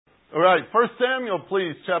All right, 1 Samuel,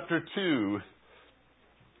 please, chapter 2.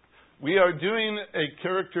 We are doing a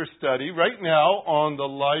character study right now on the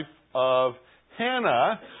life of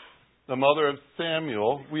Hannah, the mother of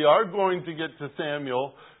Samuel. We are going to get to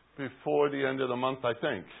Samuel before the end of the month, I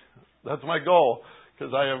think. That's my goal,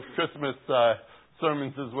 because I have Christmas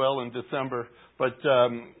sermons as well in December. But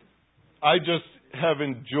I just have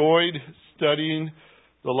enjoyed studying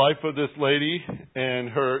the life of this lady and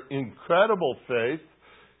her incredible faith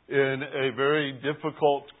in a very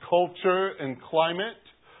difficult culture and climate.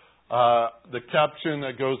 The caption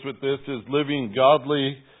that goes with this is living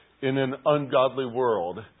godly in an ungodly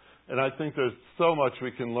world. And I think there's so much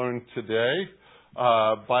we can learn today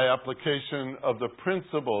by application of the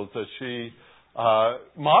principles that she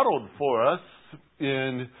modeled for us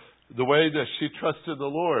in the way that she trusted the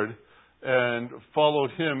Lord and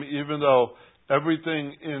followed Him, even though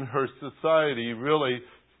everything in her society really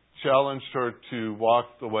challenged her to walk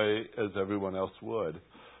the way as everyone else would.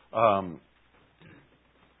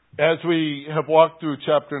 As we have walked through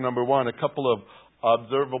chapter number 1, a couple of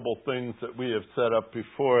observable things that we have set up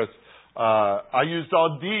before us. I used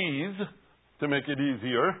all D's to make it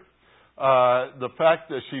easier. The fact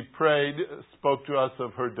that she prayed spoke to us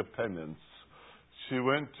of her dependence. She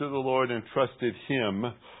went to the Lord and trusted Him.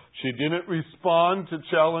 She didn't respond to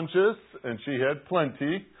challenges, and she had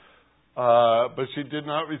plenty. But she did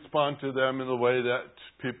not respond to them in the way that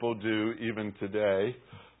people do even today.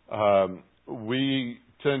 We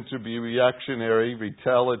tend to be reactionary,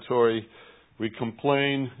 retaliatory. We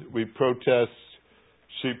complain, we protest.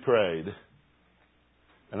 She prayed.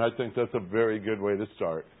 And I think that's a very good way to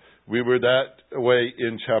start. We were that way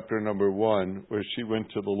in chapter number 1, where she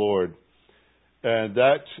went to the Lord. And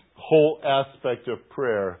that whole aspect of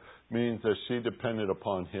prayer means that she depended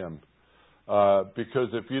upon Him. Because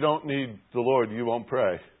if you don't need the Lord, you won't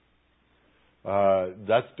pray.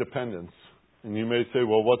 That's dependence. And you may say,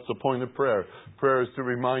 well, what's the point of prayer? Prayer is to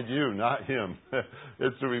remind you, not Him.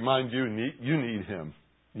 It's to remind you, you need Him.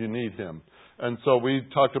 You need Him. And so we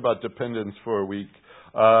talked about dependence for a week.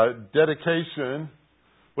 Dedication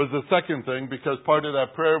was the second thing, because part of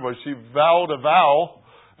that prayer was she vowed a vow,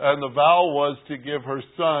 and the vow was to give her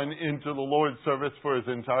son into the Lord's service for his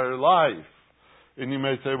entire life. And you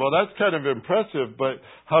may say, well, that's kind of impressive, but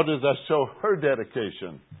how does that show her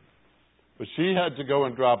dedication? But she had to go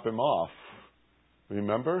and drop him off.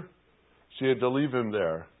 Remember? She had to leave him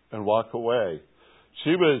there and walk away.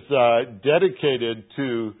 She was dedicated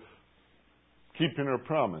to keeping her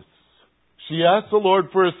promise. She asked the Lord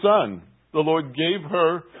for a son. The Lord gave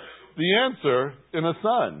her the answer in a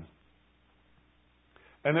son.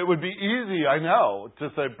 And it would be easy, I know, to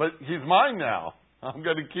say, but he's mine now. I'm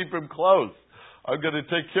going to keep him close. I'm going to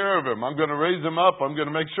take care of him. I'm going to raise him up. I'm going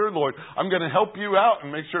to make sure, Lord, I'm going to help you out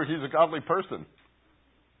and make sure he's a godly person.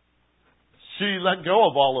 She let go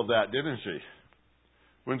of all of that, didn't she?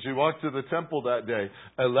 When she walked to the temple that day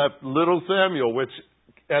and left little Samuel, which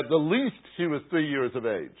at the least he was 3 years of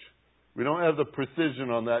age. We don't have the precision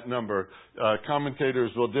on that number.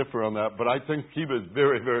 Commentators will differ on that, but I think he was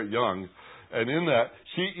very, very young. And in that,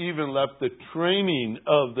 she even left the training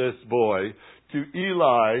of this boy to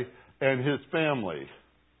Eli and his family.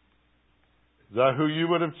 Is that who you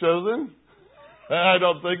would have chosen? I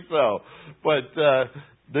don't think so. But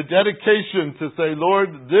the dedication to say, Lord,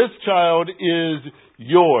 this child is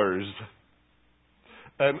yours.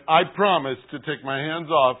 And I promise to take my hands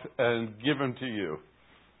off and give him to you.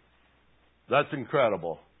 That's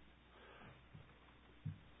incredible.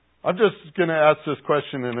 I'm just going to ask this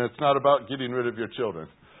question, and it's not about getting rid of your children.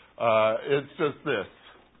 It's just this.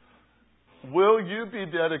 Will you be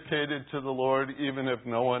dedicated to the Lord even if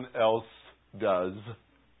no one else does?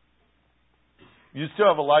 You still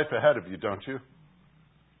have a life ahead of you, don't you?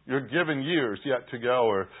 You're given years yet to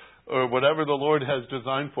go, or whatever the Lord has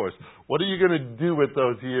designed for us. What are you going to do with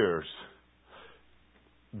those years?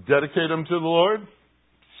 Dedicate them to the Lord?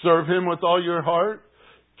 Serve Him with all your heart?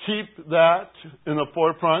 Keep that in the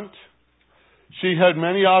forefront? She had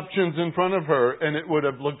many options in front of her, and it would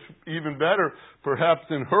have looked even better, perhaps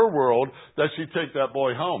in her world, that she take that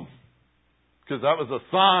boy home. Because that was a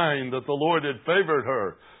sign that the Lord had favored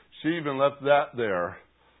her. She even left that there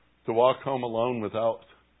to walk home alone without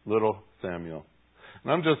little Samuel.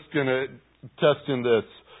 And I'm just going to test in this,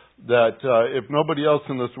 that if nobody else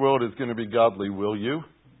in this world is going to be godly, will you?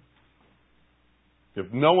 If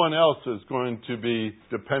no one else is going to be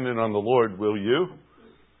dependent on the Lord, will you?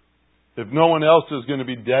 If no one else is going to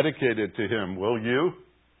be dedicated to Him, will you?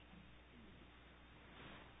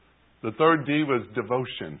 The third D was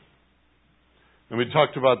devotion. And we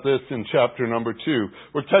talked about this in chapter number 2.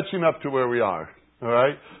 We're catching up to where we are. All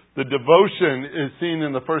right? The devotion is seen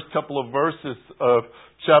in the first couple of verses of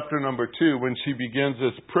chapter number 2 when she begins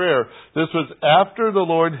this prayer. This was after the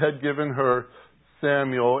Lord had given her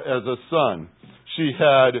Samuel as a son. She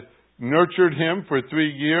had nurtured him for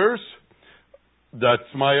 3 years. That's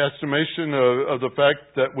my estimation of the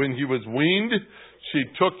fact that when he was weaned, she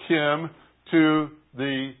took him to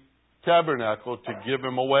the tabernacle to give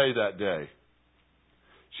him away that day.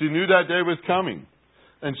 She knew that day was coming.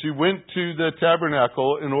 And she went to the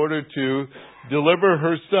tabernacle in order to deliver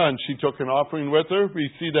her son. She took an offering with her.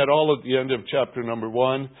 We see that all at the end of chapter number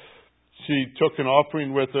 1. She took an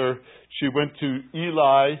offering with her. She went to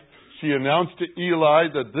Eli. She announced to Eli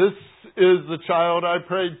that this is the child I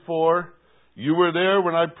prayed for. You were there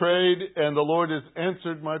when I prayed, and the Lord has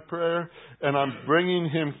answered my prayer, and I'm bringing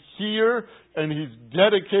him here, and he's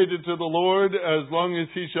dedicated to the Lord. As long as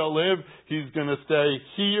he shall live, he's going to stay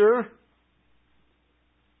here.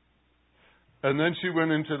 And then she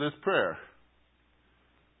went into this prayer.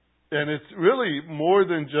 And it's really more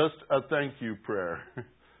than just a thank you prayer.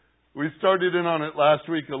 We started in on it last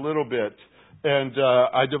week a little bit, and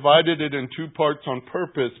I divided it in 2 parts on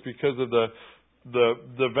purpose because of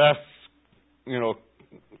the vast,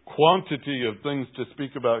 quantity of things to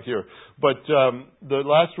speak about here. But the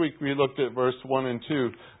last week we looked at verse 1 and 2,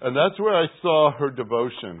 and that's where I saw her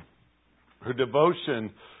devotion. Her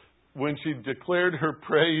devotion, when she declared her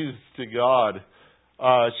praise to God,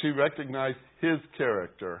 she recognized His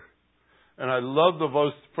character. And I love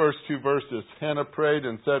the first 2 verses. Hannah prayed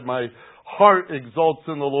and said, "My heart exalts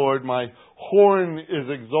in the Lord. My horn is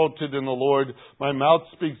exalted in the Lord. My mouth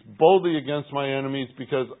speaks boldly against my enemies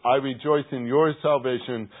because I rejoice in your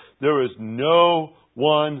salvation. There is no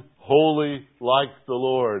one holy like the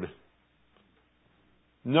Lord."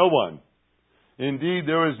 No one. Indeed,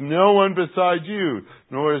 there is no one beside you,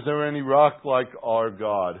 nor is there any rock like our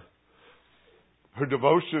God. Her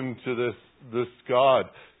devotion to this God,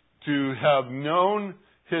 to have known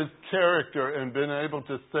His character and been able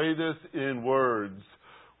to say this in words,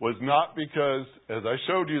 was not because, as I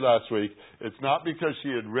showed you last week, it's not because she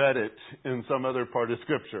had read it in some other part of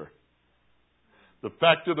Scripture. The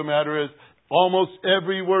fact of the matter is, almost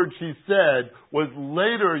every word she said was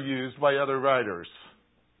later used by other writers.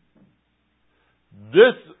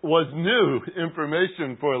 This was new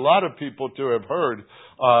information for a lot of people to have heard,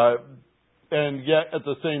 and yet at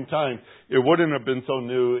the same time, it wouldn't have been so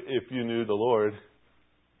new if you knew the Lord.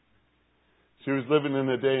 She was living in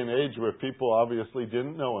a day and age where people obviously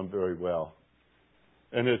didn't know Him very well.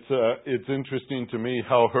 And it's interesting to me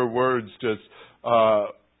how her words just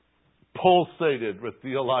pulsated with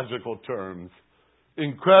theological terms.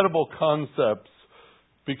 Incredible concepts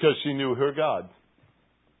because she knew her God.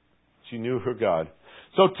 She knew her God.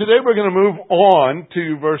 So today we're going to move on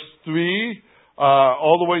to verse 3,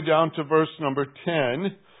 all the way down to verse number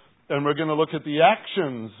 10. And we're going to look at the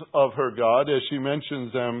actions of her God as she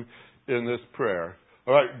mentions them in this prayer.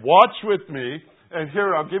 All right, watch with me. And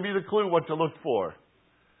here, I'll give you the clue what to look for.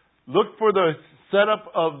 Look for the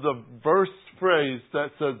setup of the verse phrase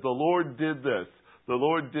that says, "The Lord did this. The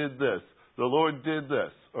Lord did this. The Lord did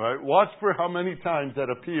this." All right, watch for how many times that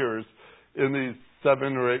appears in these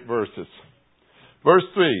 7 or 8 verses. Verse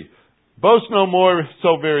 3, "Boast no more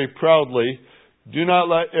so very proudly. Do not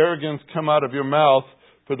let arrogance come out of your mouth.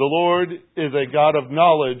 For the Lord is a God of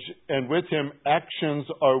knowledge, and with Him actions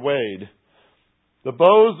are weighed. The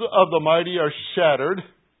bows of the mighty are shattered,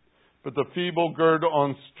 but the feeble gird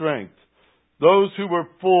on strength. Those who were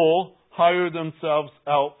full hire themselves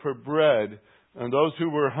out for bread, and those who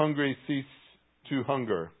were hungry cease to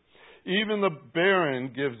hunger. Even the barren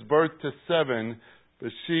gives birth to 7,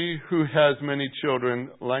 but she who has many children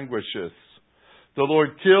languishes. The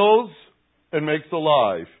Lord kills and makes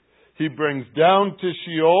alive. He brings down to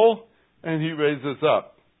Sheol, and He raises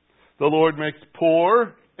up. The Lord makes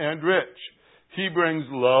poor and rich. He brings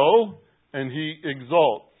low, and He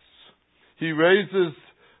exalts. He raises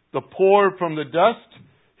the poor from the dust.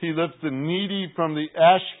 He lifts the needy from the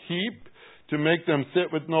ash heap to make them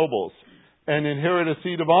sit with nobles and inherit a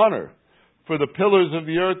seat of honor. For the pillars of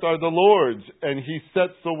the earth are the Lord's, and He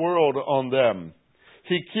sets the world on them.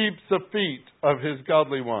 He keeps the feet of His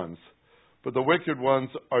godly ones. But the wicked ones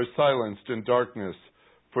are silenced in darkness.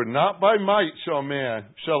 For not by might shall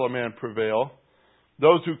a man prevail.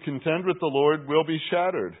 Those who contend with the Lord will be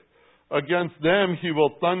shattered. Against them He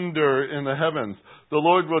will thunder in the heavens. The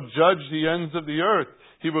Lord will judge the ends of the earth.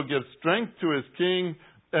 He will give strength to His king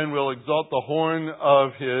and will exalt the horn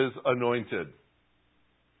of His anointed."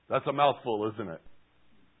 That's a mouthful, isn't it?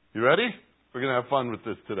 You ready? We're going to have fun with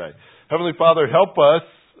this today. Heavenly Father, help us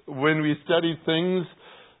when we study things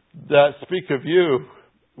that speak of You,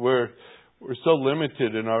 where We're so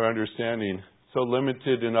limited in our understanding, so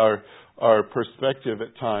limited in our perspective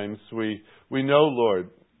at times. We know, Lord,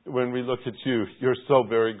 when we look at you, you're so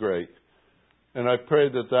very great. And I pray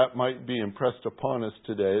that might be impressed upon us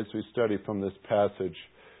today as we study from this passage.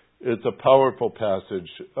 It's a powerful passage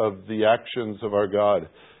of the actions of our God.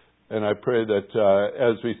 And I pray that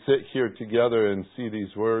as we sit here together and see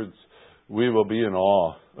these words, we will be in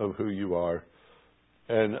awe of who you are.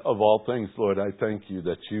 And of all things, Lord, I thank you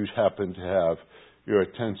that you happen to have your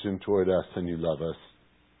attention toward us and you love us.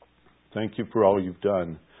 Thank you for all you've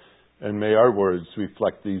done. And may our words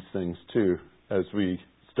reflect these things too as we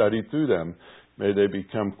study through them. May they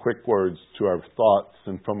become quick words to our thoughts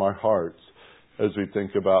and from our hearts as we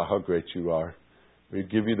think about how great you are. We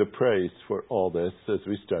give you the praise for all this as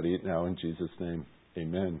we study it now in Jesus' name.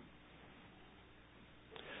 Amen.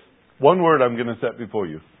 One word I'm going to set before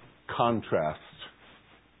you. Contrast.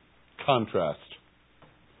 Contrast.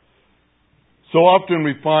 So often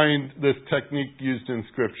we find this technique used in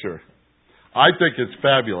Scripture. I think it's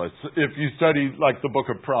fabulous. If you study like the book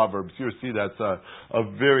of Proverbs, you'll see that's a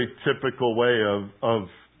very typical way of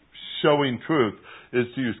showing truth is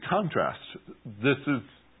to use contrast. This is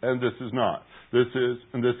and this is not. This is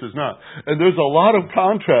and this is not. And there's a lot of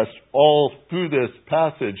contrast all through this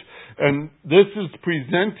passage. And this is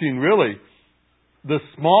presenting really the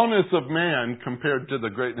smallness of man compared to the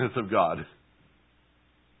greatness of God.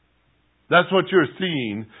 That's what you're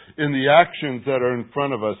seeing in the actions that are in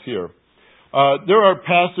front of us here. There are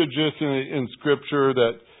passages in Scripture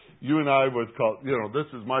that you and I would call, this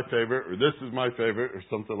is my favorite, or this is my favorite, or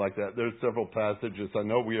something like that. There's several passages. I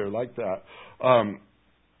know we are like that.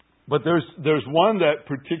 But there's one that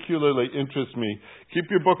particularly interests me.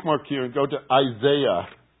 Keep your bookmark here and go to Isaiah,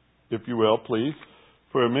 if you will, please,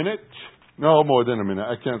 for a minute. No, more than a minute.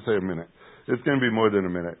 I can't say a minute. It's going to be more than a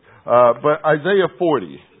minute. But Isaiah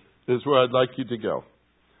 40 is where I'd like you to go.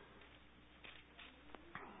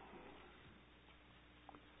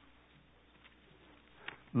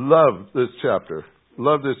 Love this chapter.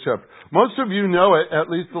 Love this chapter. Most of you know it, at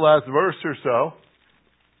least the last verse or so.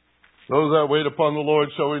 Those that wait upon the Lord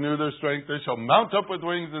shall renew their strength. They shall mount up with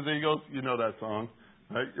wings as eagles. You know that song,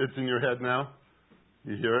 right? It's in your head now.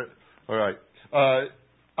 You hear it? All right.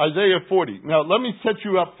 Isaiah 40. Now, let me set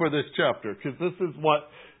you up for this chapter, because this is what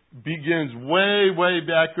begins way, way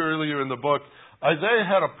back earlier in the book. Isaiah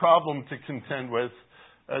had a problem to contend with,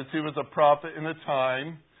 as he was a prophet in a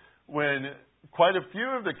time when quite a few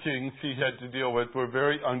of the kings he had to deal with were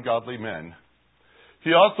very ungodly men.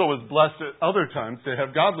 He also was blessed at other times to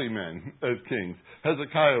have godly men as kings.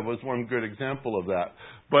 Hezekiah was one good example of that.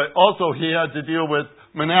 But also he had to deal with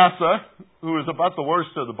Manasseh, who was about the worst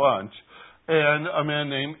of the bunch, and a man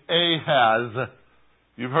named Ahaz.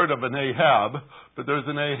 You've heard of an Ahab, but there's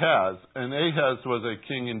an Ahaz. And Ahaz was a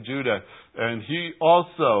king in Judah, and he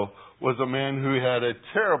also was a man who had a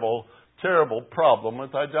terrible, terrible problem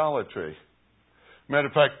with idolatry. Matter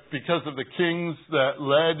of fact, because of the kings that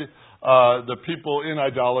led the people in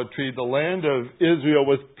idolatry, the land of Israel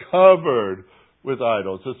was covered with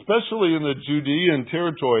idols, especially in the Judean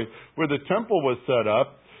territory where the temple was set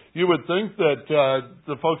up. You would think that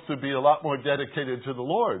the folks would be a lot more dedicated to the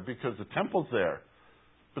Lord because the temple's there.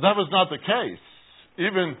 But that was not the case.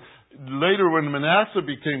 Even later when Manasseh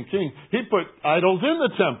became king, he put idols in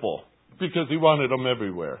the temple because he wanted them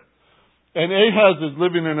everywhere. And Ahaz is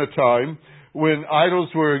living in a time when idols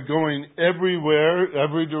were going everywhere,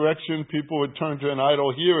 every direction. People would turn to an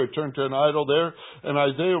idol here or turn to an idol there. And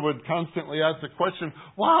Isaiah would constantly ask the question,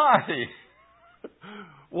 why?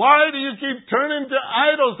 Why do you keep turning to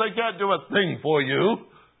idols? They can't do a thing for you.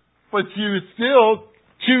 But you still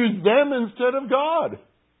choose them instead of God.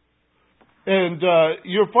 And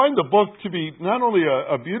you'll find the book to be not only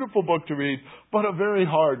a beautiful book to read, but a very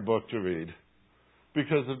hard book to read,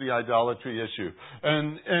 because of the idolatry issue.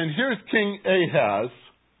 And here's King Ahaz,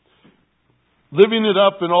 living it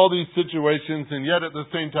up in all these situations, and yet at the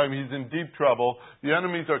same time he's in deep trouble. The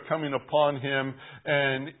enemies are coming upon him,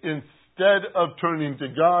 and instead of turning to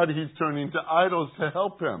God, he's turning to idols to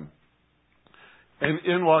help him. And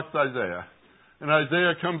in walks Isaiah. And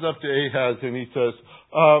Isaiah comes up to Ahaz and he says,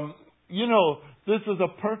 this is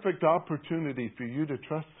a perfect opportunity for you to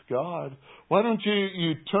trust God. Why don't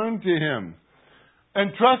you turn to Him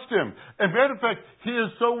and trust Him? And matter of fact, He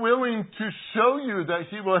is so willing to show you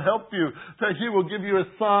that He will help you, that He will give you a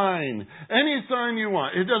sign. Any sign you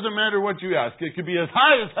want. It doesn't matter what you ask. It could be as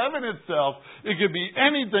high as heaven itself. It could be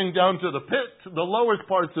anything down to the pit, the lowest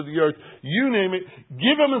parts of the earth. You name it.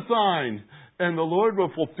 Give Him a sign. And the Lord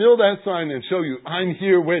will fulfill that sign and show you, I'm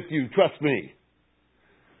here with you. Trust me.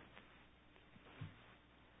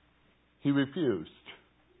 He refused.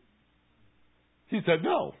 He said,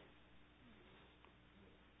 no.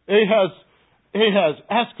 Ahaz,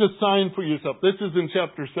 ask a sign for yourself. This is in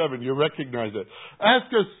chapter 7. You recognize it.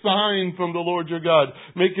 Ask a sign from the Lord your God.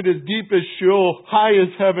 Make it as deep as Sheol, high as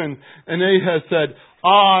heaven. And Ahaz said,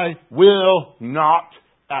 I will not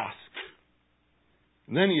ask.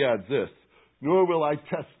 And then he adds this, nor will I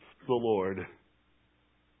test the Lord.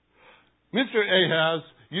 Mr. Ahaz,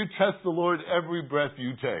 you test the Lord every breath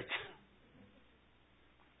you take.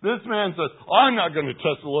 This man says, I'm not going to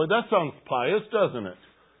test the Lord. That sounds pious, doesn't it?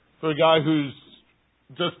 For a guy who's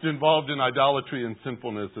just involved in idolatry and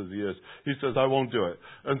sinfulness as he is. He says, I won't do it.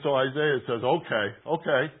 And so Isaiah says,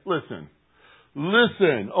 okay, listen.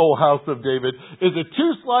 Listen, O house of David. Is it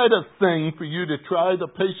too slight a thing for you to try the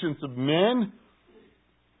patience of men,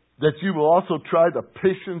 that you will also try the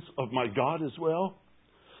patience of my God as well?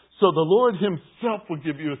 So the Lord himself will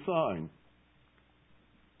give you a sign.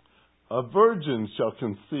 A virgin shall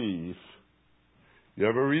conceive. You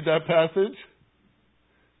ever read that passage?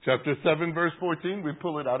 Chapter 7, verse 14, we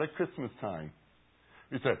pull it out at Christmas time.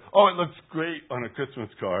 We say, oh, it looks great on a Christmas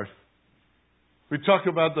card. We talk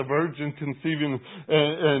about the virgin conceiving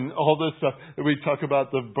and all this stuff. We talk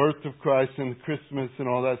about the birth of Christ and Christmas and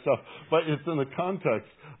all that stuff. But it's in the context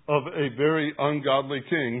of a very ungodly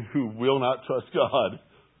king who will not trust God.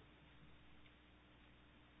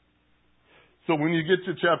 So when you get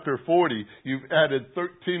to chapter 40, you've added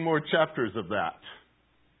 13 more chapters of that.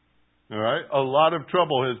 All right? A lot of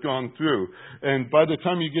trouble has gone through. And by the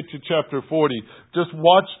time you get to chapter 40, just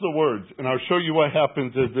watch the words. And I'll show you what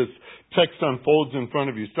happens as this text unfolds in front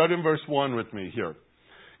of you. Start in verse 1 with me here.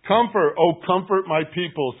 Comfort, O comfort my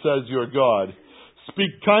people, says your God.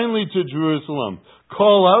 Speak kindly to Jerusalem.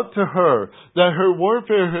 Call out to her that her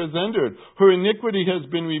warfare has ended. Her iniquity has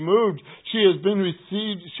been removed. She has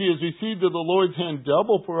received of the Lord's hand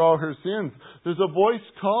double for all her sins. There's a voice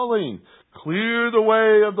calling. Clear the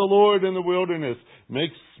way of the Lord in the wilderness.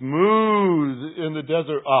 Make smooth in the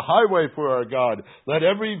desert a highway for our God. Let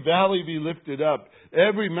every valley be lifted up.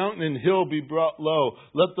 Every mountain and hill be brought low.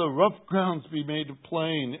 Let the rough grounds be made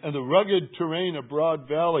plain, and the rugged terrain a broad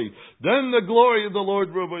valley. Then the glory of the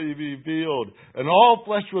Lord will be revealed, and all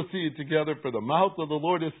flesh will see it together, for the mouth of the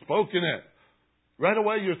Lord has spoken it. Right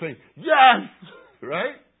away you're saying, yes!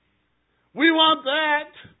 Right? We want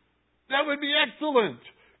that! That would be excellent!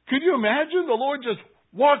 Could you imagine the Lord just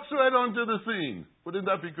walks right onto the scene? Wouldn't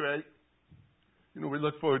that be great? You know, we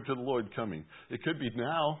look forward to the Lord coming. It could be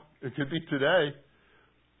now. It could be today.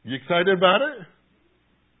 You excited about it?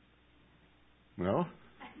 No?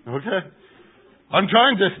 Okay. I'm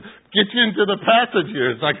trying to get you into the passage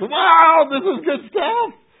here. It's like, wow, this is good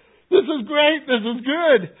stuff. This is great. This is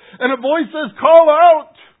good. And a voice says, call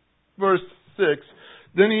out. Verse 6.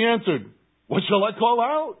 Then he answered, what shall I call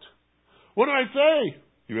out? What do I say?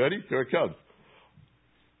 You ready? Here it comes.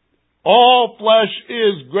 All flesh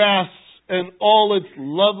is grass, and all its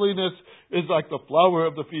loveliness is like the flower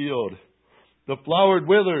of the field. The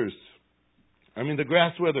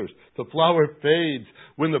grass withers. The flower fades.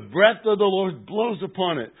 When the breath of the Lord blows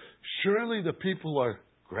upon it, surely the people are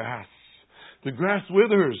grass. The grass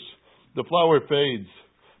withers. The flower fades.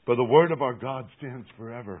 But the word of our God stands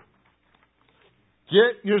forever.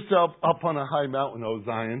 Get yourself up on a high mountain, O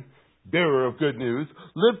Zion, bearer of good news.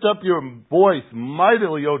 Lift up your voice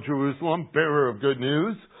mightily, O Jerusalem, bearer of good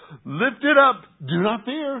news. Lift it up. Do not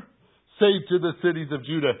fear. Say to the cities of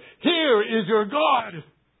Judah, here is your God.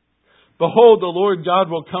 Behold, the Lord God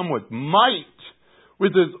will come with might,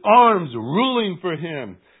 with his arms ruling for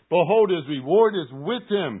him. Behold, his reward is with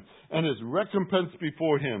him, and his recompense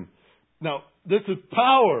before him. Now, this is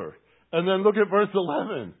power. And then look at verse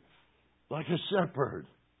 11. Like a shepherd,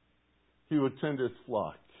 he would tend his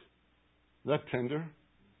flock. Is that tender?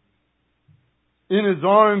 In his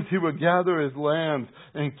arms he will gather his lambs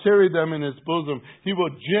and carry them in his bosom. He will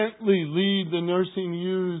gently lead the nursing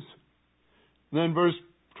ewes. Then verse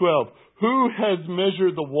 12. Who has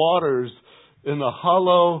measured the waters in the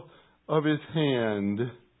hollow of his hand?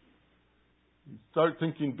 Start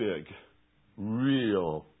thinking big.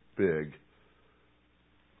 Real big.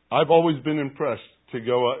 I've always been impressed to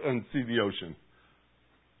go and see the ocean.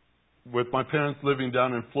 With my parents living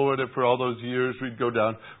down in Florida for all those years, we'd go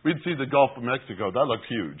down. We'd see the Gulf of Mexico. That looked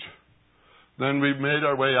huge. Then we made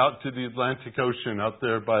our way out to the Atlantic Ocean out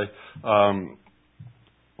there by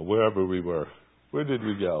wherever we were. Where did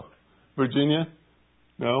we go? Virginia?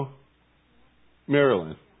 No?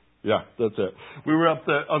 Maryland. Yeah, that's it. We were up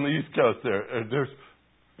there on the East Coast there. And there's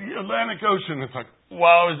the Atlantic Ocean. It's like,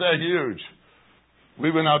 wow, is that huge? We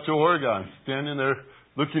went out to Oregon, standing there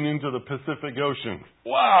looking into the Pacific Ocean.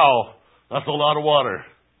 Wow, that's a lot of water.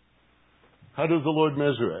 How does the Lord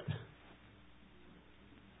measure it?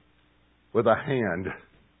 with a hand.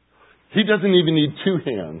 He doesn't even need two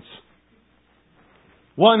hands.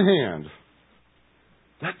 One hand.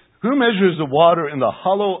 Who measures the water in the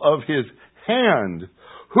hollow of his hand?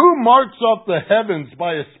 Who marks off the heavens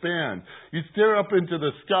by a span? You stare up into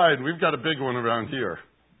the sky, and we've got a big one around here.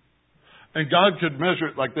 And God could measure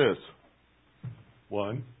it like this.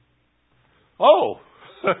 One. Oh,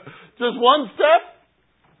 just one step?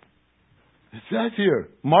 It says here,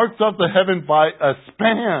 marks off the heaven by a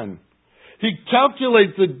span. He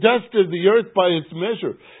calculates the dust of the earth by its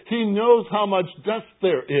measure. He knows how much dust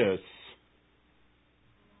there is.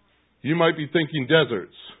 You might be thinking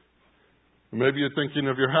deserts. Or maybe you're thinking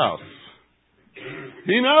of your house.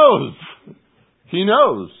 He knows. He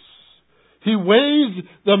knows. He weighs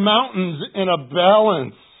the mountains in a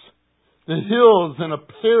balance, the hills in a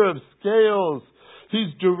pair of scales.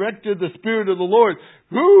 He's directed the Spirit of the Lord.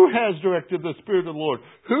 Who has directed the Spirit of the Lord?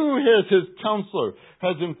 Who is his counselor,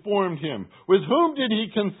 has informed him? With whom did he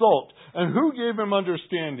consult? And who gave him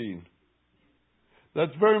understanding?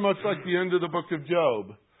 That's very much like the end of the book of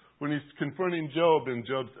Job. When he's confronting Job, and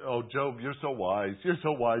Job says, oh, Job, you're so wise. You're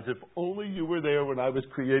so wise. If only you were there when I was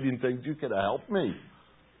creating things, you could have helped me.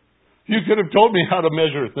 You could have told me how to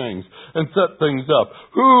measure things and set things up.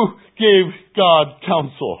 Who gave God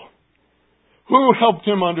counsel? Who helped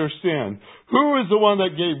him understand? Who is the one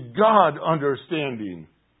that gave God understanding?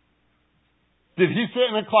 Did he sit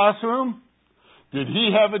in a classroom? Did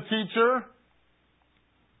he have a teacher?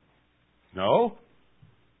 No.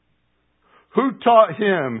 Who taught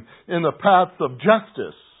him in the paths of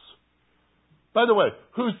justice? By the way,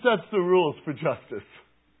 who sets the rules for justice?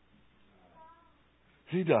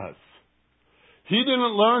 He does. He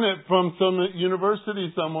didn't learn it from some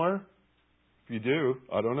university somewhere. If you do,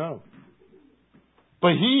 I don't know.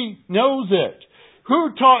 But he knows it. Who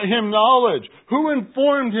taught him knowledge? Who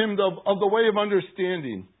informed him of the way of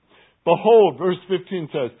understanding? Behold, verse 15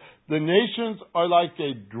 says, the nations are like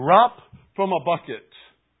a drop from a bucket.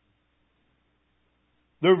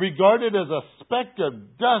 They're regarded as a speck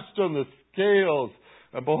of dust on the scales.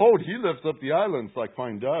 And behold, he lifts up the islands like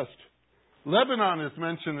fine dust. Lebanon is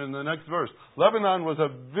mentioned in the next verse. Lebanon was a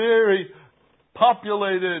very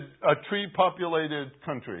tree-populated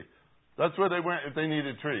country. That's where they went if they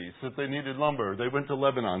needed trees, if they needed lumber. They went to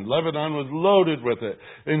Lebanon. Lebanon was loaded with it.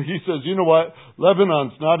 And he says, you know what?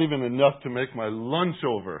 Lebanon's not even enough to make my lunch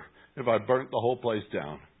over if I burnt the whole place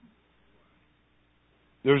down.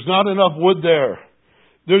 There's not enough wood there.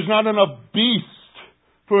 There's not enough beast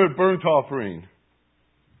for a burnt offering.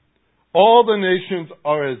 All the nations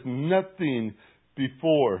are as nothing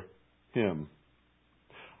before him.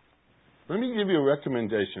 Let me give you a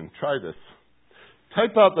recommendation. Try this.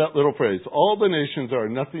 Type out that little phrase. All the nations are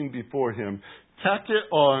nothing before him. Tack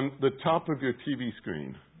it on the top of your TV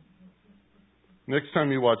screen next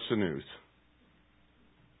time you watch the news.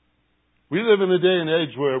 We live in a day and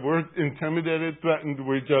age where we're intimidated, threatened.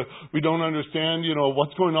 We don't understand,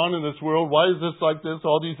 what's going on in this world. Why is this like this?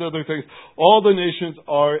 All these other things. All the nations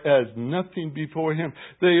are as nothing before him.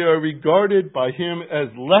 They are regarded by him as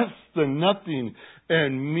less than nothing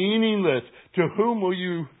and meaningless. To whom will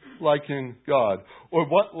you liken God? Or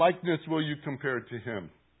what likeness will you compare to him?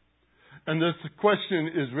 And this question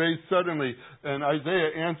is raised suddenly, and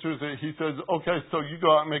Isaiah answers it. He says, okay, so you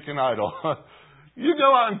go out and make an idol. You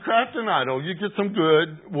go out and craft an idol. You get some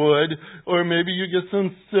good wood, or maybe you get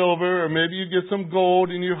some silver, or maybe you get some gold,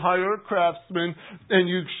 and you hire a craftsman, and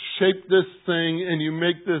you shape this thing, and you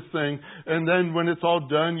make this thing, and then when it's all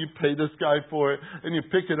done, you pay this guy for it, and you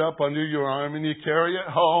pick it up under your arm, and you carry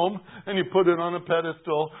it home, and you put it on a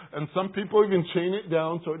pedestal, and some people even chain it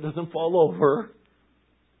down so it doesn't fall over.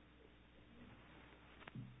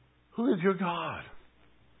 Who is your God?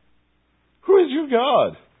 Who is your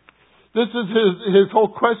God? This is his whole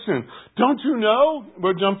question. Don't you know?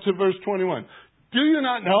 We'll jump to verse 21. Do you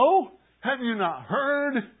not know? Have you not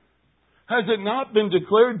heard? Has it not been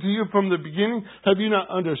declared to you from the beginning? Have you not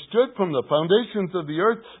understood from the foundations of the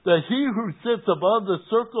earth that he who sits above the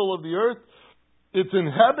circle of the earth, its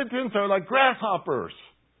inhabitants are like grasshoppers?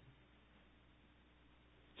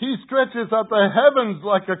 He stretches out the heavens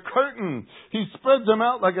like a curtain. He spreads them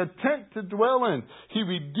out like a tent to dwell in. He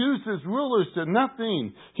reduces rulers to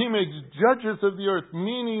nothing. He makes judges of the earth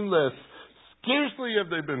meaningless. Scarcely have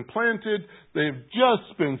they been planted. They have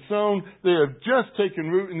just been sown. They have just taken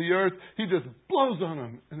root in the earth. He just blows on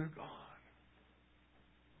them and they're gone.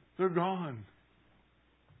 They're gone.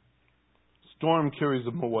 Storm carries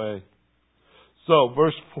them away. So,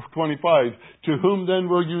 verse 25, to whom then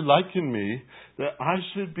will you liken me, that I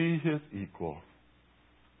should be his equal?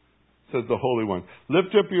 says the Holy One.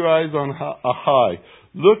 Lift up your eyes on high.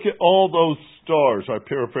 Look at all those stars. I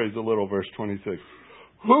paraphrase a little, verse 26.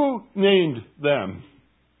 Who named them?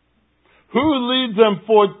 Who leads them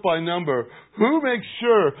forth by number? Who makes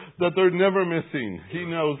sure that they're never missing? He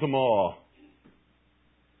knows them all.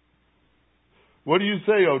 What do you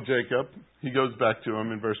say, O Jacob? He goes back to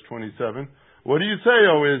him in verse 27. What do you say,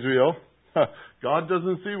 O Israel? God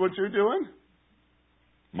doesn't see what you're doing?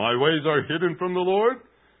 My ways are hidden from the Lord.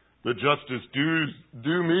 The justice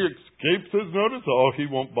due me escapes his notice. Oh, he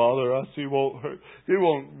won't bother us. He won't hurt. He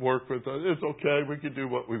won't work with us. It's okay. We can do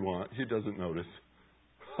what we want. He doesn't notice.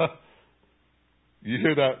 You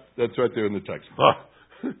hear that? That's right there in the text.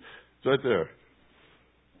 It's right there.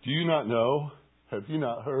 Do you not know? Have you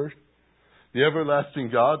not heard? The everlasting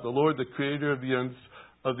God, the Lord, the creator of the ends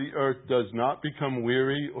of the earth, does not become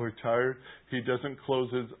weary or tired. He doesn't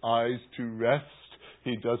close his eyes to rest.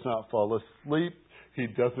 He does not fall asleep. He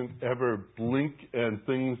doesn't ever blink and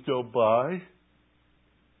things go by.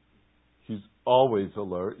 He's always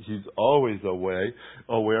alert. He's always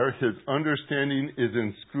aware. His understanding is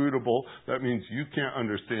inscrutable. That means you can't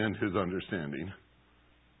understand his understanding.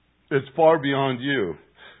 It's far beyond you.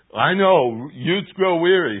 I know youths grow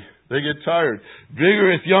weary. They get tired.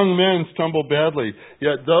 Vigorous young men stumble badly.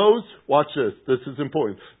 Yet those, watch this is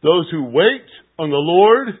important. Those who wait on the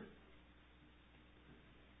Lord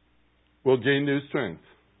will gain new strength.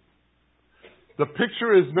 The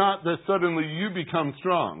picture is not that suddenly you become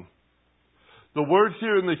strong. The word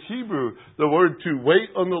here in the Hebrew, the word to wait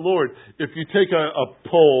on the Lord, if you take a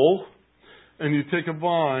pole and you take a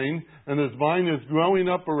vine, and this vine is growing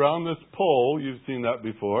up around this pole, you've seen that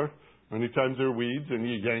before. Many times there are weeds and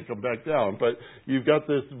you yank them back down. But you've got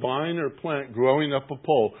this vine or plant growing up a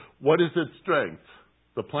pole. What is its strength?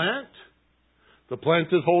 The plant? The plant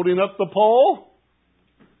is holding up the pole?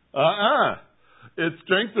 Its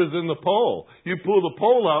strength is in the pole. You pull the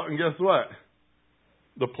pole out and guess what?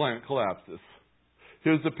 The plant collapses.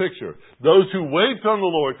 Here's the picture. Those who wait on the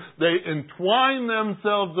Lord, they entwine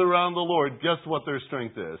themselves around the Lord. Guess what their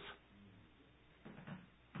strength is?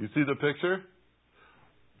 You see the picture?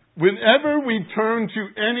 Whenever we turn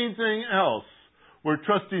to anything else, we're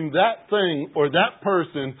trusting that thing or that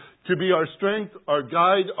person to be our strength, our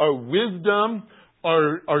guide, our wisdom,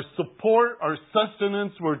 our support, our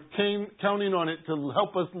sustenance. We're counting on it to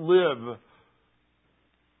help us live.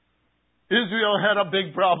 Israel had a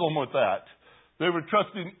big problem with that. They were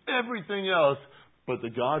trusting everything else but the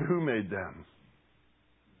God who made them.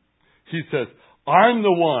 He says, I'm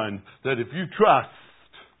the one that if you trust,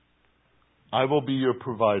 I will be your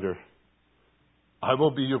provider. I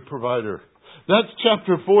will be your provider. That's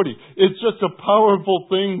chapter 40. It's just a powerful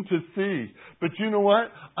thing to see. But you know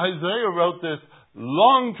what? Isaiah wrote this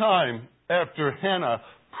long time after Hannah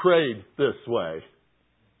prayed this way.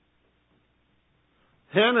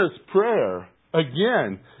 Hannah's prayer,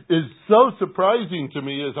 again, is so surprising to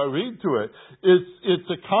me as I read through it. It's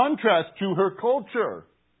a contrast to her culture.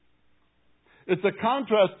 It's a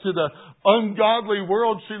contrast to the ungodly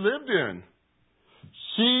world she lived in.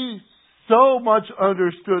 She so much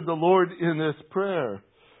understood the Lord in this prayer.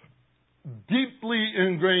 Deeply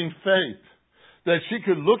ingrained faith that she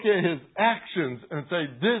could look at his actions and say,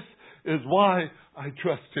 this is why I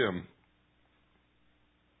trust him.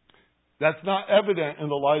 That's not evident in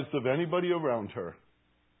the lives of anybody around her.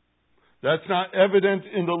 That's not evident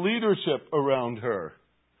in the leadership around her.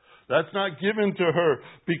 That's not given to her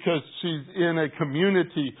because she's in a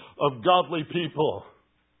community of godly people.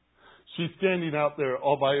 She's standing out there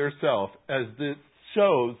all by herself, as this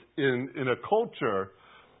shows in a culture,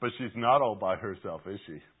 but she's not all by herself, is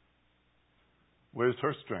she? Where's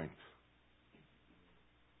her strength?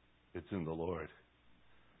 It's in the Lord.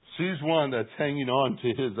 She's one that's hanging on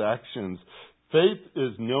to his actions. Faith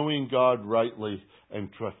is knowing God rightly and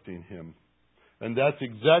trusting him. And that's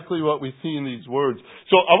exactly what we see in these words.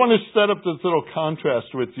 So I want to set up this little contrast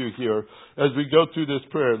with you here as we go through this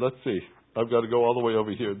prayer. Let's see. I've got to go all the way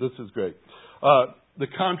over here. This is great. The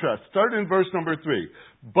contrast. Start in verse number 3.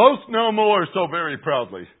 Boast no more so very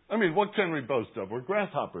proudly. I mean, what can we boast of? We're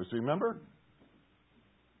grasshoppers, remember?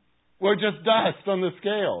 We're just dust on the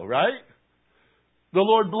scale, right? The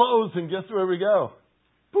Lord blows and guess where we go?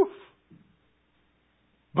 Poof.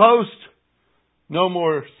 Boast no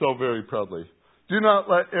more so very proudly. Do not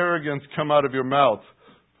let arrogance come out of your mouth,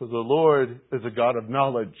 for the Lord is a God of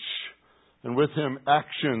knowledge, and with him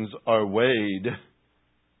actions are weighed.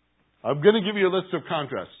 I'm going to give you a list of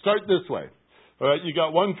contrasts. Start this way. All right, you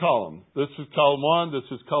got one column. This is column 1.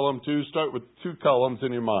 This is column 2. Start with 2 columns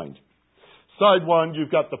in your mind. Side 1,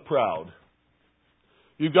 you've got the proud.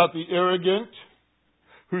 You've got the arrogant,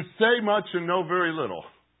 who say much and know very little.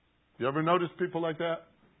 You ever notice people like that?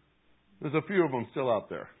 There's a few of them still out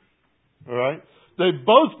there. All right? They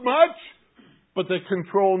boast much, but they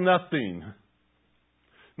control nothing.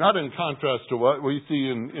 Not in contrast to what we see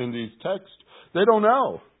in these texts. They don't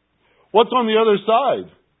know. What's on the other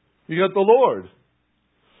side? You got the Lord.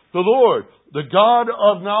 The Lord, the God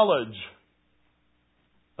of knowledge.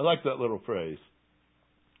 I like that little phrase.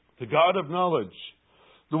 The God of knowledge.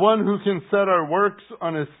 The one who can set our works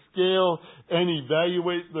on a scale and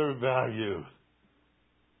evaluate their value.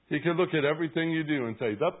 He can look at everything you do and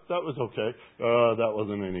say, that was okay. That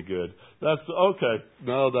wasn't any good. That's okay.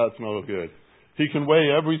 No, that's no good. He can weigh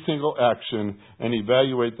every single action and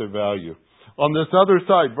evaluate their value. On this other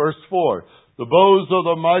side, verse 4, the bows of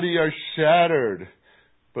the mighty are shattered,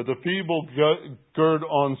 but the feeble gird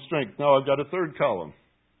on strength. Now I've got a third column.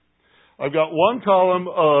 I've got one column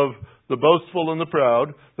of the boastful and the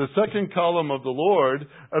proud, the second column of the Lord,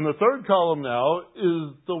 and the third column now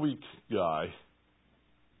is the weak guy.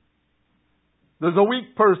 There's a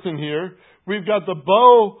weak person here. We've got the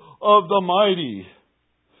bow of the mighty.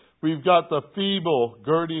 We've got the feeble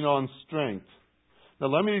girding on strength. Now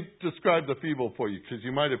let me describe the feeble for you, because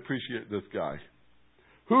you might appreciate this guy.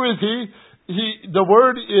 Who is he? The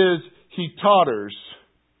word is he totters.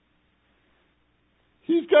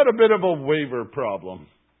 He's got a bit of a waver problem.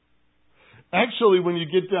 Actually, when you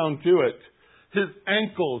get down to it, his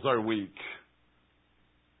ankles are weak.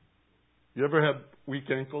 You ever had weak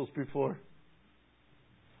ankles before?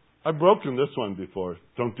 I've broken this one before.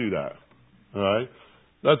 Don't do that. All right?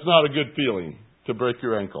 That's not a good feeling, to break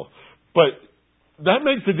your ankle. But that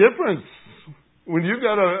makes a difference. When you've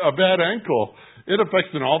got a bad ankle, it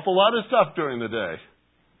affects an awful lot of stuff during the day.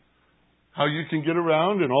 How you can get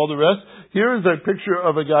around and all the rest. Here is a picture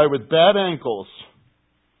of a guy with bad ankles.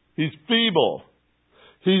 He's feeble.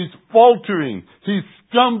 He's faltering. He's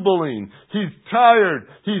stumbling. He's tired.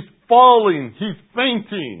 He's falling. He's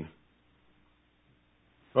fainting.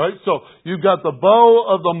 Right? So you've got the bow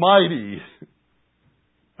of the mighty,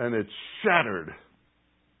 and it's shattered.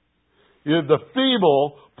 You have the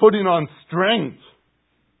feeble putting on strength.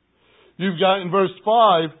 You've got in verse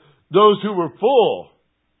 5, those who were full.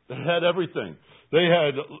 They had everything. They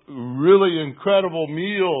had really incredible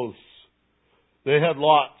meals. They had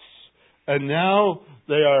lots. And now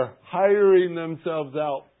they are hiring themselves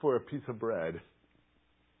out for a piece of bread.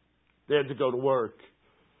 They had to go to work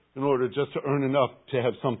in order just to earn enough to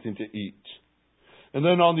have something to eat. And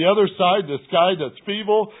then on the other side, this guy that's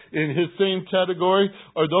feeble, in his same category,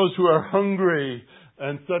 are those who are hungry.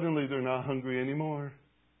 And suddenly they're not hungry anymore.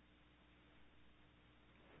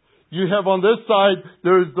 You have on this side,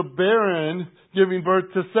 there's the barren giving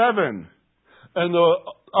birth to 7. And the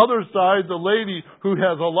other side, the lady who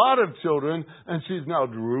has a lot of children, and she's now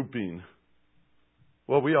drooping.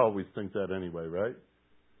 Well, we always think that anyway, right?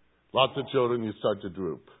 Lots of children, you start to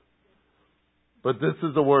droop. But this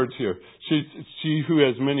is the word here. She who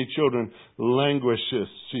has many children languishes.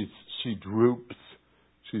 She droops.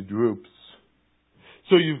 She droops.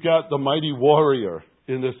 So you've got the mighty warrior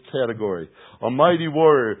in this category. A mighty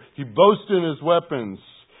warrior. He boasts in his weapons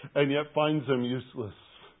and yet finds them useless.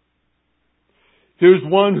 Here's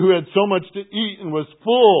one who had so much to eat and was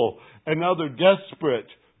full, and now they're desperate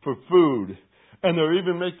for food. And they're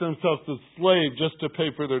even making themselves a slave just to pay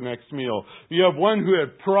for their next meal. You have one who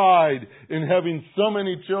had pride in having so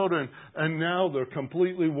many children, and now they're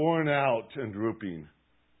completely worn out and drooping.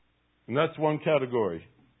 And that's one category.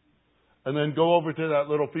 And then go over to that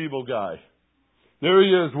little feeble guy. There he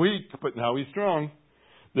is, weak, but now he's strong.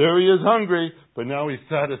 There he is, hungry, but now he's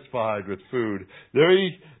satisfied with food.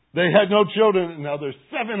 They had no children, and now there's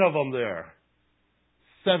 7 of them there.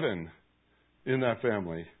 7 in that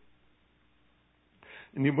family.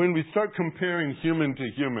 And when we start comparing human to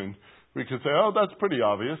human, we can say, oh, that's pretty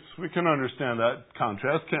obvious. We can understand that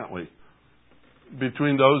contrast, can't we?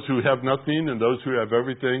 Between those who have nothing and those who have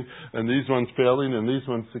everything, and these ones failing and these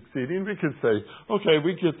ones succeeding, we could say, okay,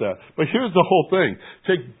 we get that. But here's the whole thing.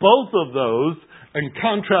 Take both of those and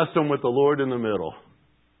contrast them with the Lord in the middle.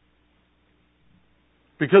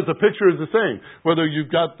 Because the picture is the same. Whether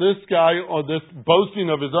you've got this guy or this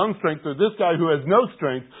boasting of his own strength or this guy who has no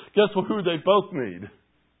strength, guess who they both need?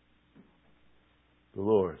 The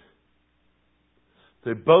Lord.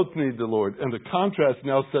 They both need the Lord. And the contrast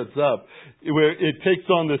now sets up where it takes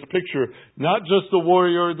on this picture, not just the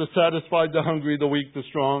warrior, the satisfied, the hungry, the weak, the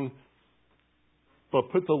strong, but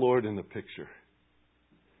put the Lord in the picture.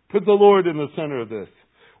 Put the Lord in the center of this.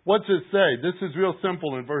 What's it say? This is real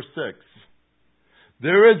simple in verse 6.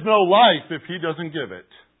 There is no life if He doesn't give it.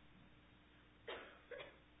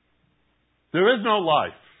 There is no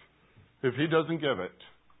life if He doesn't give it.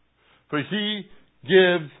 For He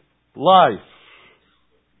gives life.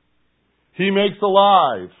 He makes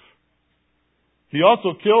alive. He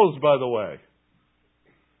also kills, by the way.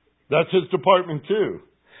 That's his department too.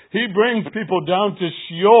 He brings people down to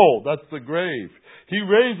Sheol. That's the grave. He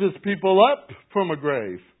raises people up from a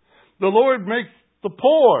grave. The Lord makes the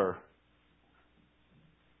poor.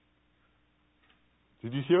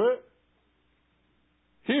 Did you hear it?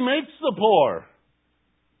 He makes the poor.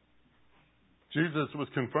 Jesus was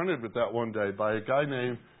confronted with that one day by a guy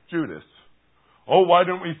named Judas. Oh, why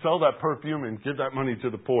don't we sell that perfume and give that money to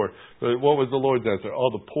the poor? But what was the Lord's answer? Oh,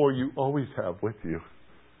 the poor you always have with you.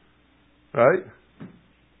 Right?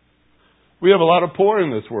 We have a lot of poor in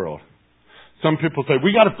this world. Some people say,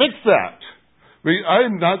 we got to fix that.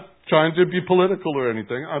 I'm not trying to be political or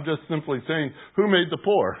anything. I'm just simply saying, who made the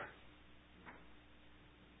poor?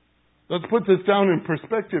 Let's put this down in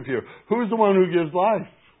perspective here. Who's the one who gives life?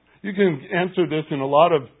 You can answer this in a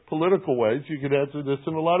lot of political ways. You could answer this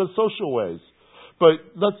in a lot of social ways. But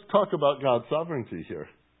let's talk about God's sovereignty here.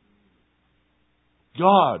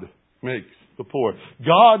 God makes the poor.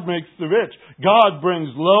 God makes the rich. God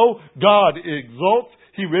brings low. God exalts.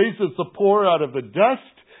 He raises the poor out of the dust.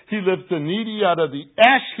 He lifts the needy out of the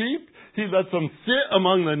ash heap. He lets them sit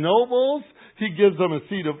among the nobles. He gives them a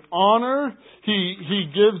seat of honor.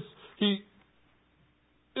 Isn't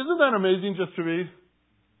that amazing just to read?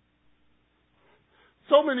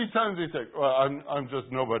 So many times we think, well, I'm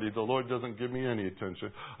just nobody. The Lord doesn't give me any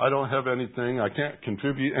attention. I don't have anything. I can't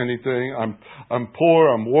contribute anything. I'm poor.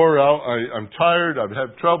 I'm wore out. I'm tired. I've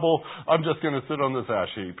had trouble. I'm just going to sit on this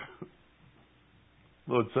ash heap.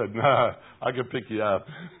 The Lord said, nah, I can pick you up.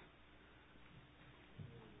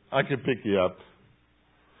 I can pick you up.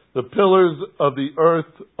 The pillars of the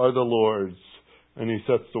earth are the Lord's, and He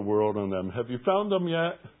sets the world on them. Have you found them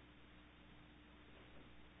yet?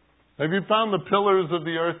 Have you found the pillars of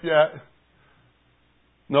the earth yet?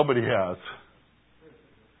 Nobody has.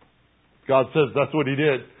 God says that's what He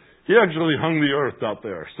did. He actually hung the earth out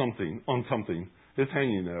there, on something. It's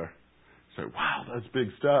hanging there. You say, wow, that's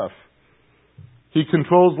big stuff. He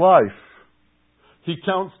controls life. He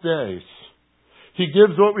counts days. He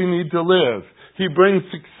gives what we need to live. He brings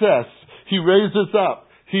success. He raises up.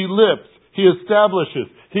 He lifts. He establishes.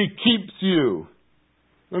 He keeps you.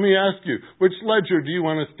 Let me ask you, which ledger do you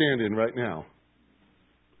want to stand in right now?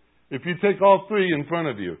 If you take all three in front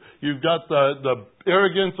of you, you've got the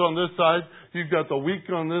arrogance on this side, you've got the weak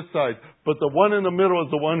on this side, but the one in the middle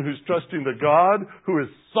is the one who's trusting the God who is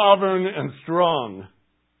sovereign and strong.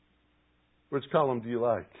 Which column do you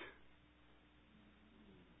like?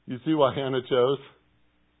 You see what Hannah chose?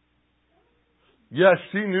 Yes,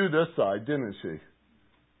 she knew this side, didn't she?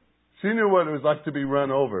 She knew what it was like to be run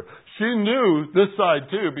over. She knew this side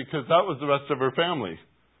too, because that was the rest of her family.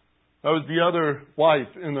 That was the other wife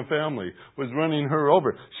in the family, was running her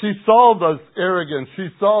over. She saw the arrogance. She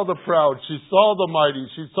saw the proud. She saw the mighty.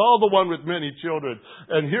 She saw the one with many children.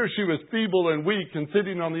 And here she was feeble and weak and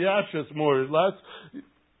sitting on the ashes more or less.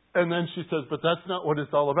 And then she says, but that's not what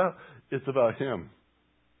it's all about. It's about Him.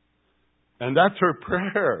 And that's her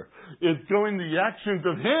prayer. It's doing the actions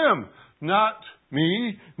of Him, not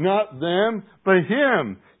me, not them, but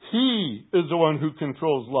Him. He is the one who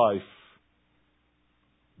controls life.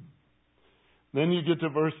 Then you get to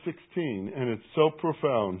verse 16, and it's so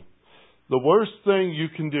profound. The worst thing you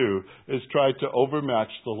can do is try to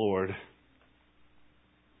overmatch the Lord.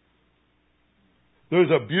 There's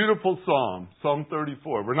a beautiful psalm, Psalm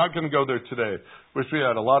 34. We're not going to go there today. Wish we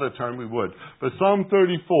had a lot of time, we would. But Psalm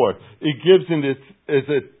 34, it gives its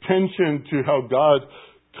attention to how God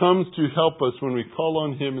comes to help us when we call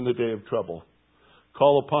on Him in the day of trouble.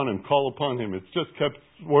 Call upon Him, call upon Him. It's just kept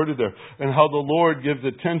worded there. And how the Lord gives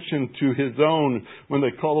attention to His own when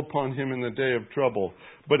they call upon Him in the day of trouble.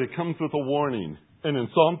 But it comes with a warning. And in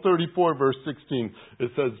Psalm 34, verse 16,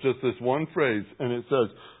 it says just this one phrase, and it says,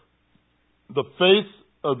 the face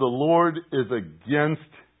of the Lord is against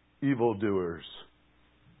evildoers.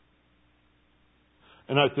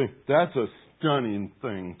 And I think that's a stunning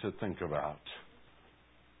thing to think about.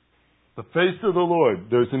 The face of the Lord,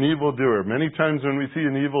 there's an evildoer. Many times when we see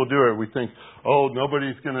an evildoer, we think, oh,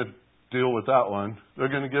 nobody's going to deal with that one. They're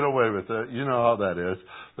going to get away with it. You know how that is.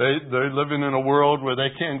 They're living in a world where they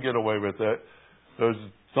can get away with it. There's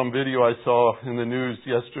some video I saw in the news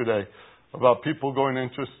yesterday about people going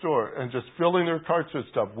into a store and just filling their carts with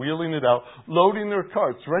stuff, wheeling it out, loading their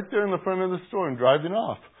carts right there in the front of the store and driving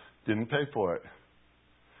off. Didn't pay for it.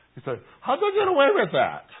 He said, how'd they get away with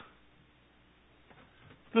that?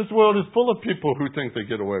 This world is full of people who think they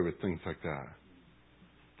get away with things like that.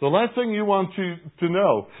 The last thing you want to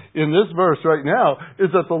know in this verse right now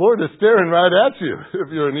is that the Lord is staring right at you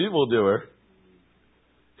if you're an evildoer.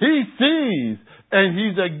 He sees, and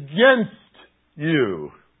He's against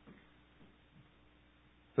you.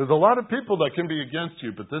 There's a lot of people that can be against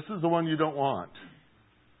you, but this is the one you don't want.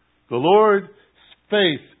 The Lord's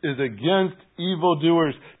face is against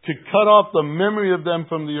evildoers, to cut off the memory of them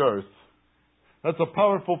from the earth. That's a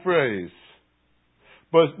powerful phrase.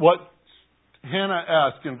 But what Hannah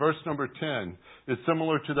asked in verse number 10 is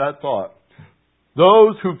similar to that thought.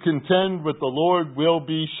 Those who contend with the Lord will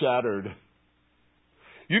be shattered.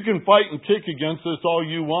 You can fight and kick against this all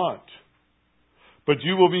you want, but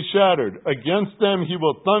you will be shattered. Against them He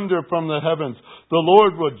will thunder from the heavens. The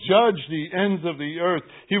Lord will judge the ends of the earth.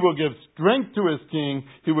 He will give strength to His king.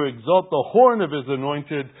 He will exalt the horn of His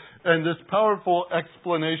anointed. And this powerful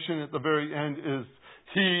explanation at the very end is,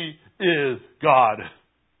 He is God.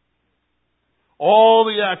 All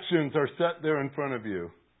the actions are set there in front of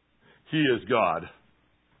you. He is God.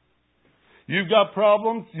 You've got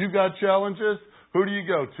problems. You've got challenges. Who do you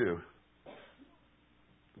go to?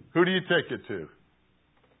 Who do you take it to?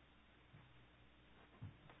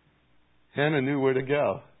 Hannah knew where to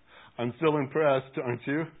go. I'm still impressed, aren't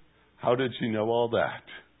you? How did she know all that?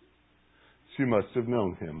 She must have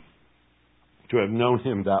known Him. To have known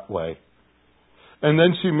Him that way. And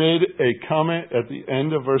then she made a comment at the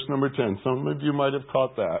end of verse number 10. Some of you might have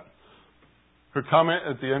caught that. Her comment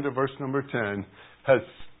at the end of verse number 10 has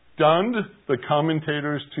stunned the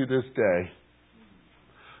commentators to this day.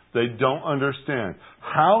 They don't understand.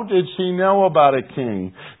 How did she know about a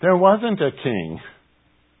king? There wasn't a king.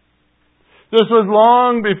 This was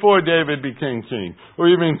long before David became king, or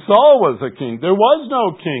even Saul was a king. There was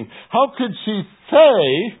no king. How could she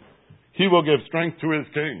say, He will give strength to His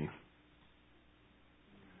king?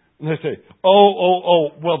 And they say,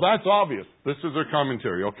 well, that's obvious. This is their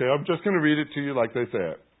commentary, okay? I'm just going to read it to you like they say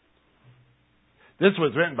it. This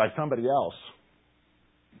was written by somebody else.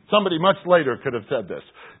 Somebody much later could have said this.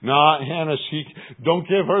 Nah, Hannah, don't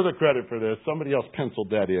give her the credit for this. Somebody else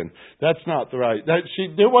penciled that in. That's not the right.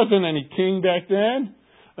 There wasn't any king back then.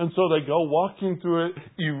 And so they go walking through it,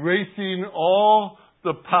 erasing all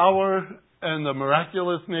the power and the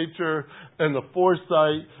miraculous nature and the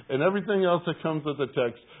foresight and everything else that comes with the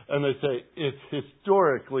text. And they say, it's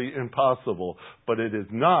historically impossible, but it is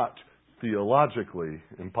not theologically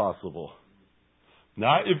impossible.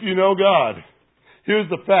 Not if you know God. Here's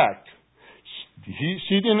the fact.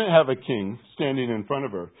 She didn't have a king standing in front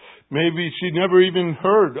of her. Maybe she never even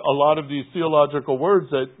heard a lot of these theological words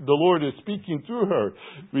that the Lord is speaking through her.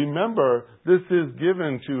 Remember, this is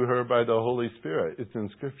given to her by the Holy Spirit. It's in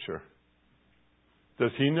Scripture.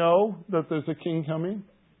 Does He know that there's a king coming?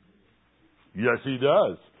 Yes, He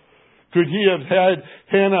does. Could He have had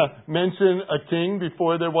Hannah mention a king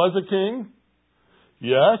before there was a king?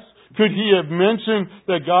 Yes. Could He have mentioned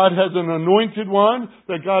that God has an anointed one,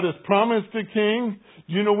 that God has promised a king?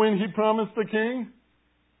 Do you know when He promised the king?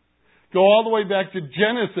 Go all the way back to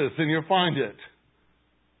Genesis and you'll find it.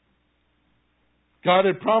 God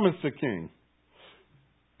had promised a king.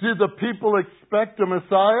 Did the people expect a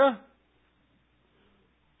Messiah?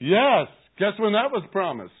 Yes. Guess when that was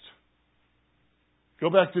promised? Go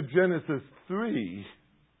back to Genesis 3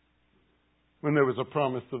 when there was a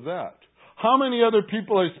promise of that. How many other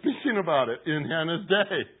people are speaking about it in Hannah's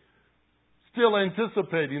day? Still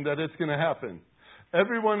anticipating that it's going to happen.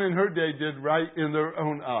 Everyone in her day did right in their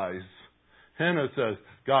own eyes. Hannah says,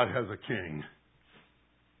 God has a king.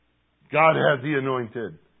 God has the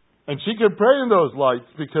anointed. And she could pray in those lights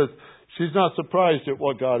because she's not surprised at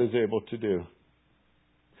what God is able to do.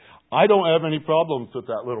 I don't have any problems with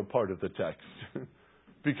that little part of the text.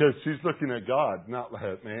 Because she's looking at God, not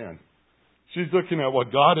at man. She's looking at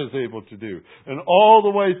what God is able to do. And all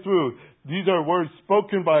the way through, these are words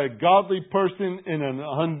spoken by a godly person in an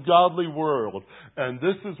ungodly world. And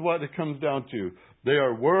this is what it comes down to. They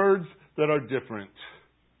are words that are different.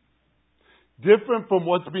 Different from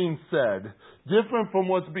what's being said. Different from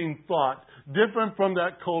what's being thought. Different from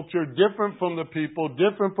that culture. Different from the people.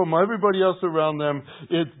 Different from everybody else around them.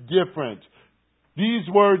 It's different. These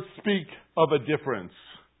words speak of a difference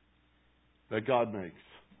that God makes.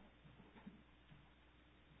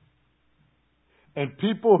 And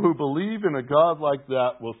people who believe in a God like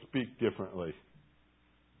that will speak differently.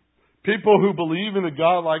 People who believe in a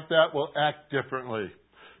God like that will act differently.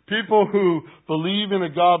 People who believe in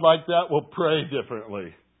a God like that will pray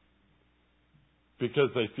differently. Because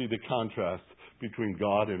they see the contrast between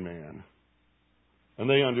God and man. And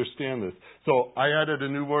they understand this. So I added a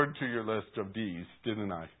new word to your list of D's,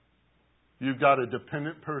 didn't I? You've got a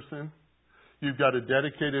dependent person. You've got a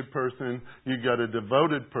dedicated person. You've got a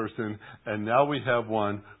devoted person. And now we have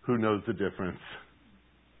one who knows the difference.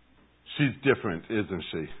 She's different, isn't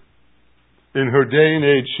she? In her day and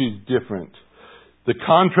age, she's different. The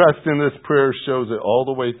contrast in this prayer shows it all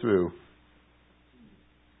the way through.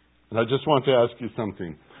 And I just want to ask you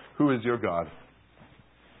something. Who is your God?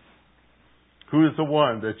 Who is the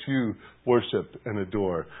one that you worship and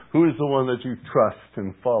adore? Who is the one that you trust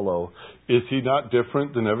and follow? Is He not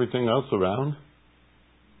different than everything else around?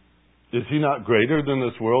 Is He not greater than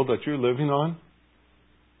this world that you're living on?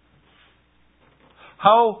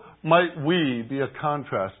 How might we be a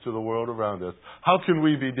contrast to the world around us? How can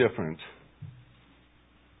we be different?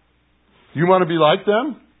 Do you want to be like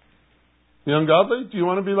them? The ungodly? Do you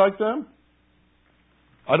want to be like them?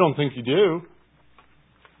 I don't think you do.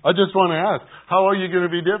 I just want to ask, how are you going to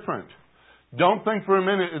be different? Don't think for a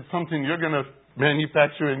minute it's something you're going to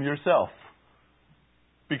manufacture in yourself.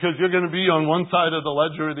 Because you're going to be on one side of the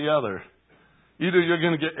ledger or the other. Either you're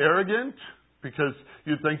going to get arrogant because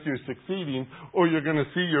you think you're succeeding, or you're going to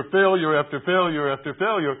see your failure after failure after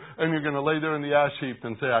failure, and you're going to lay there in the ash heap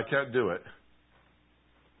and say, I can't do it.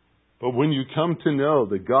 But when you come to know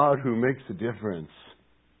the God who makes a difference,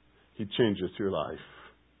 He changes your life.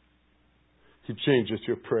 He changes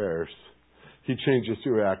your prayers. He changes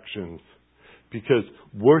your actions. Because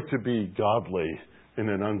we're to be godly in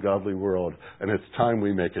an ungodly world, and it's time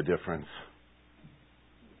we make a difference.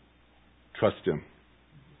 Trust Him.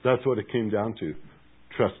 That's what it came down to.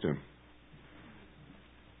 Trust Him.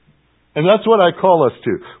 And that's what I call us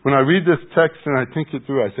to. When I read this text and I think it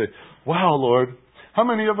through, I say, wow, Lord, how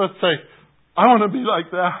many of us say, I want to be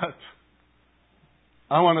like that.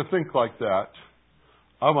 I want to think like that.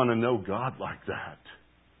 I want to know God like that.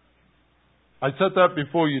 I set that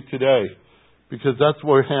before you today because that's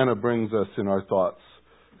where Hannah brings us in our thoughts.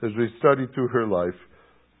 As we study through her life,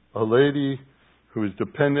 a lady who is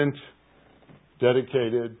dependent,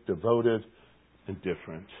 dedicated, devoted, and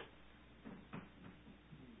different.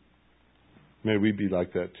 May we be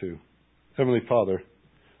like that too. Heavenly Father,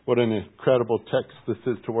 what an incredible text this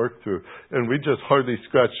is to work through. And we just hardly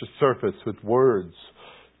scratch the surface with words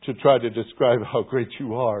to try to describe how great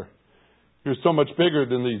You are. You're so much bigger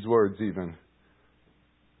than these words even.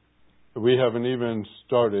 We haven't even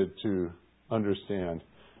started to understand,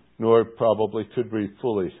 nor probably could we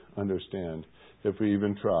fully understand if we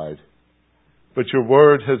even tried. But Your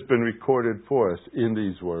Word has been recorded for us in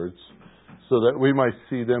these words so that we might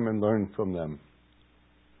see them and learn from them.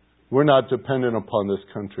 We're not dependent upon this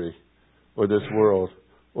country or this world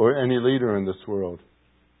or any leader in this world.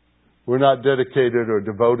 We're not dedicated or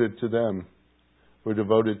devoted to them. We're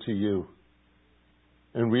devoted to You.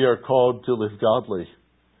 And we are called to live godly,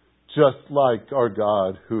 just like our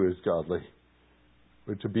God who is godly.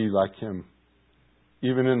 We're to be like Him,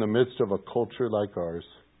 even in the midst of a culture like ours.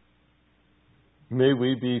 May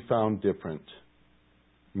we be found different.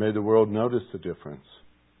 May the world notice the difference.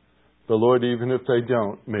 But Lord, even if they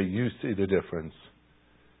don't, may You see the difference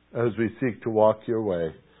as we seek to walk Your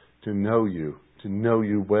way, to know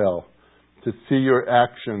You well, to see Your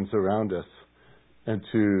actions around us, and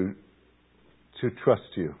to trust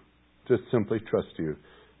You, to simply trust You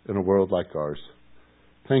in a world like ours.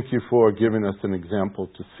 Thank You for giving us an example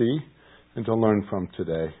to see and to learn from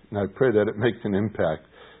today. And I pray that it makes an impact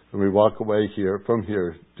when we walk away from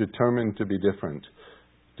here determined to be different.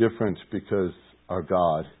 Different because our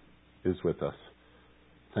God is with us.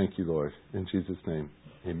 Thank You, Lord. In Jesus' name,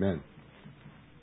 amen.